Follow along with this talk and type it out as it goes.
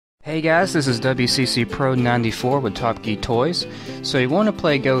Hey guys, this is WCC Pro 94 with Top Geek Toys. So you want to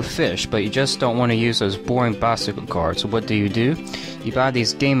play Go Fish, but you just don't want to use those boring bicycle cards. So what do? You buy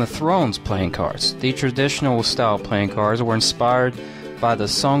these Game of Thrones playing cards. The traditional style playing cards were inspired by the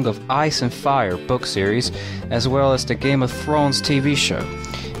Song of Ice and Fire book series, as well as the Game of Thrones TV show.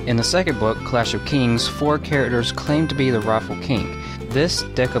 In the second book, Clash of Kings, 4 characters claim to be the rightful king. This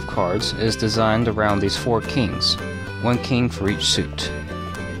deck of cards is designed around these 4 kings, 1 king for each suit.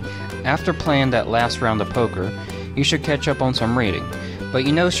 After playing that last round of poker, you should catch up on some reading, but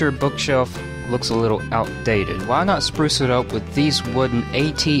you notice your bookshelf looks a little outdated. Why not spruce it up with these wooden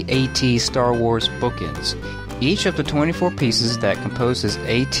AT-AT Star Wars bookends? Each of the 24 pieces that compose this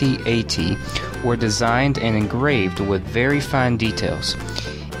AT-AT were designed and engraved with very fine details.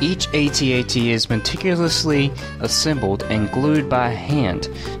 Each AT-AT is meticulously assembled and glued by hand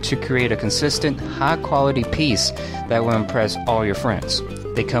to create a consistent, high-quality piece that will impress all your friends.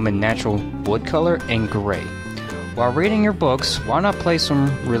 They come in natural wood color and gray. While reading your books, why not play some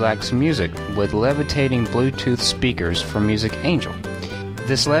relaxed music with Levitating BlueTooth speakers from Music Angel?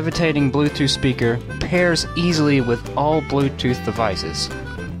 This Levitating Bluetooth speaker pairs easily with all Bluetooth devices.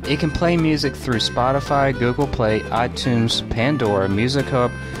 It can play music through Spotify, Google Play, iTunes, Pandora, Music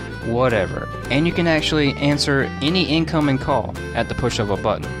Hub, whatever. And you can actually answer any incoming call at the push of a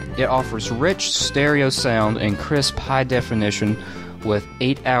button. It offers rich stereo sound and crisp high definition with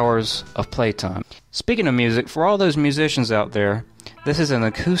 8 hours of playtime. Speaking of music, for all those musicians out there, this is an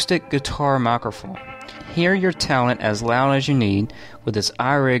acoustic guitar microphone. Hear your talent as loud as you need with this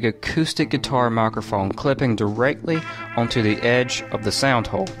iRig acoustic guitar microphone clipping directly onto the edge of the sound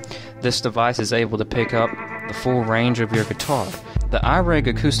hole. This device is able to pick up the full range of your guitar. The iRig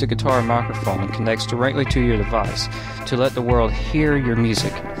acoustic guitar microphone connects directly to your device to let the world hear your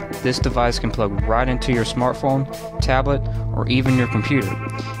music. This device can plug right into your smartphone, tablet, or even your computer.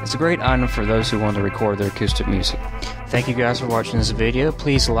 It's a great item for those who want to record their acoustic music. Thank you guys for watching this video.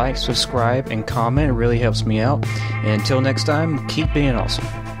 Please like, subscribe, and comment. It really helps me out. And until next time, keep being awesome.